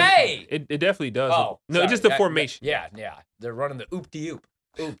for It- me. Hey! It definitely does. Oh, no, sorry. it's just the That- formation. Yeah. They're running the oop-de-oop.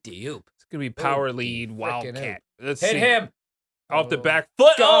 Oop-de-oop. It's going to be power Oop, lead, frickin' Wildcat. Let's Hit see. him. Off the back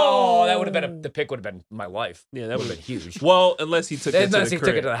foot. Oh, that would have been the pick would have been my life. Yeah, that would would have been huge. Well, unless he took it to Unless the he crib.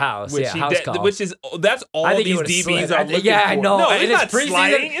 took it to the house. Which Yeah, he house de- call. which is that's all I think he these would've DBs slid. are looking Yeah, for. I know. No, And he's it's not preseason.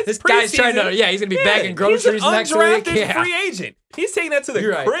 sliding. It's This guy's trying to. preseason. Yeah, he's gonna be bagging He's groceries an next week. undrafted Yeah. free agent. He's taking that to the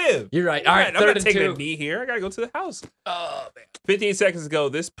You're right. crib. You're right. All right, I'm third not and taking two. a knee here. I gotta go to the house. Oh man. 58 seconds ago,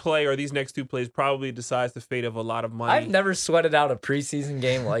 this play or these next two plays probably decides the fate of a lot of money. I've never sweated out a preseason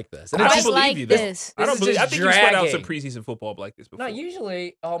game like this. And I it's don't just, believe like you. this. I don't is believe. I just think you sweat out some dragging. preseason football like this before. not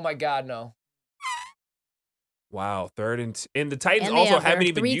usually. Oh my God, no. Wow, third and the Titans And they also have their haven't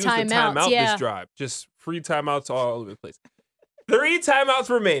even 3 used the timeouts, timeout yeah. this drive. Just free timeouts all over the place. 3 timeouts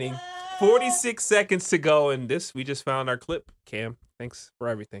remaining. 46 seconds to go, and we just found our clip. Cam, thanks for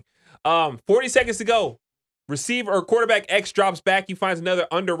everything. 40 seconds to go. Receiver or quarterback X drops back. He finds another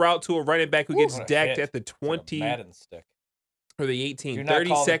under route to a running back who gets what a decked hit. at the 20. Madden stick. Or the 18.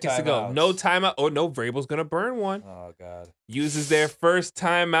 30 seconds to go. No timeout. Oh, no, Vrabel's going to burn one. Oh, God. Uses their first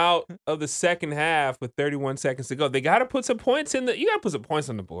timeout of the second half with 31 seconds to go. They got to put some points in you got to put some points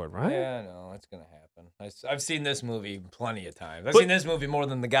on the board, right? Yeah, no, it's going to happen. I've seen this movie plenty of times. I've seen this movie more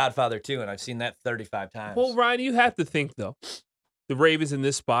than The Godfather 2, and I've seen that 35 times. Well, Ryan, you have to think, though. The Ravens in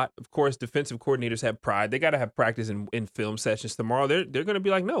this spot, of course, defensive coordinators have pride. They got to have practice in film sessions tomorrow. They're going to be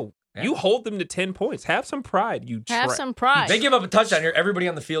like, no, you hold them to 10 points. Have some pride. Have some pride. They give up a touchdown here. Everybody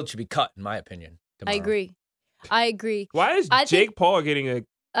on the field should be cut, in my opinion. Tomorrow. I agree. Why is Jake Paul getting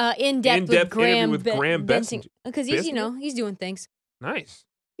a in-depth with Graham Benson? Because he's doing things. Nice.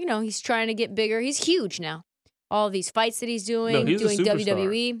 He's trying to get bigger. He's huge now. All these fights that he's doing, he's doing a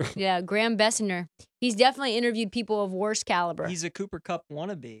superstar. WWE. Yeah, Graham Bessner. He's definitely interviewed people of worse caliber. He's a Cooper Kupp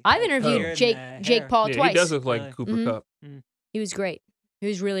wannabe. I've interviewed Jake Paul twice. He does look like Cooper Kupp. He was great. He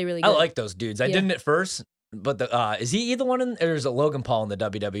was really, really good. I like those dudes. I didn't at first, but is he either one or is it Logan Paul in the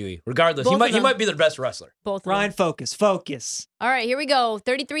WWE? Regardless, he might be the best wrestler. Both. Ryan, focus. All right, here we go.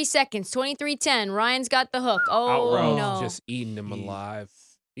 33 seconds, 23-10. Ryan's got the hook. Oh, no. Just eating him alive.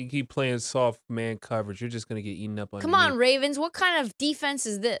 You keep playing soft man coverage. You're just going to get eaten up underneath. Come on, Ravens. What kind of defense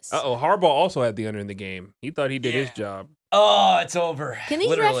is this? Harbaugh also had the under in the game. He thought he did his job. Oh, it's over. Can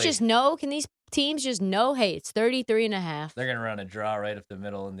these refs just know? Can these teams just know, hey, it's 33.5? They're going to run a draw right up the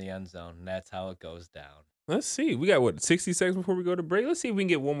middle in the end zone, and that's how it goes down. Let's see. We got, 60 seconds before we go to break? Let's see if we can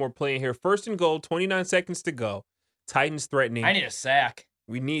get one more play in here. First and goal, 29 seconds to go. Titans threatening. I need a sack.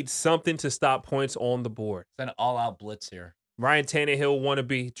 We need something to stop points on the board. It's an all-out blitz here. Ryan Tannehill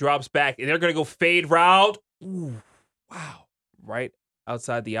wannabe drops back, and they're going to go fade route. Ooh, wow. Right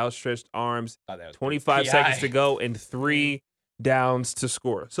outside the outstretched arms. 25 seconds to go and 3 downs to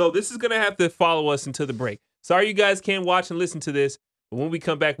score. So this is going to have to follow us until the break. Sorry you guys can't watch and listen to this, but when we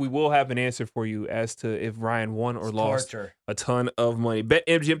come back, we will have an answer for you as to if Ryan won or lost a ton of money.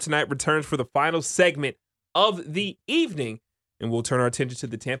 BetMGM tonight returns for the final segment of the evening, and we'll turn our attention to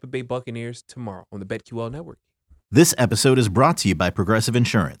the Tampa Bay Buccaneers tomorrow on the BetQL Network. This episode is brought to you by Progressive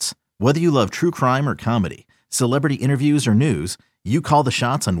Insurance. Whether you love true crime or comedy, celebrity interviews or news, you call the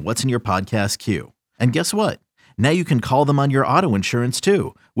shots on what's in your podcast queue. And guess what? Now you can call them on your auto insurance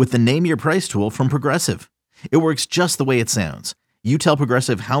too with the Name Your Price tool from Progressive. It works just the way it sounds. You tell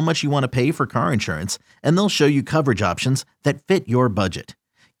Progressive how much you want to pay for car insurance, and they'll show you coverage options that fit your budget.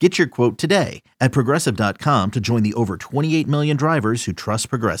 Get your quote today at Progressive.com to join the over 28 million drivers who trust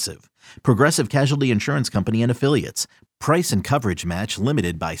Progressive. Progressive Casualty Insurance Company and Affiliates. Price and coverage match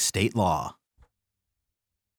limited by state law.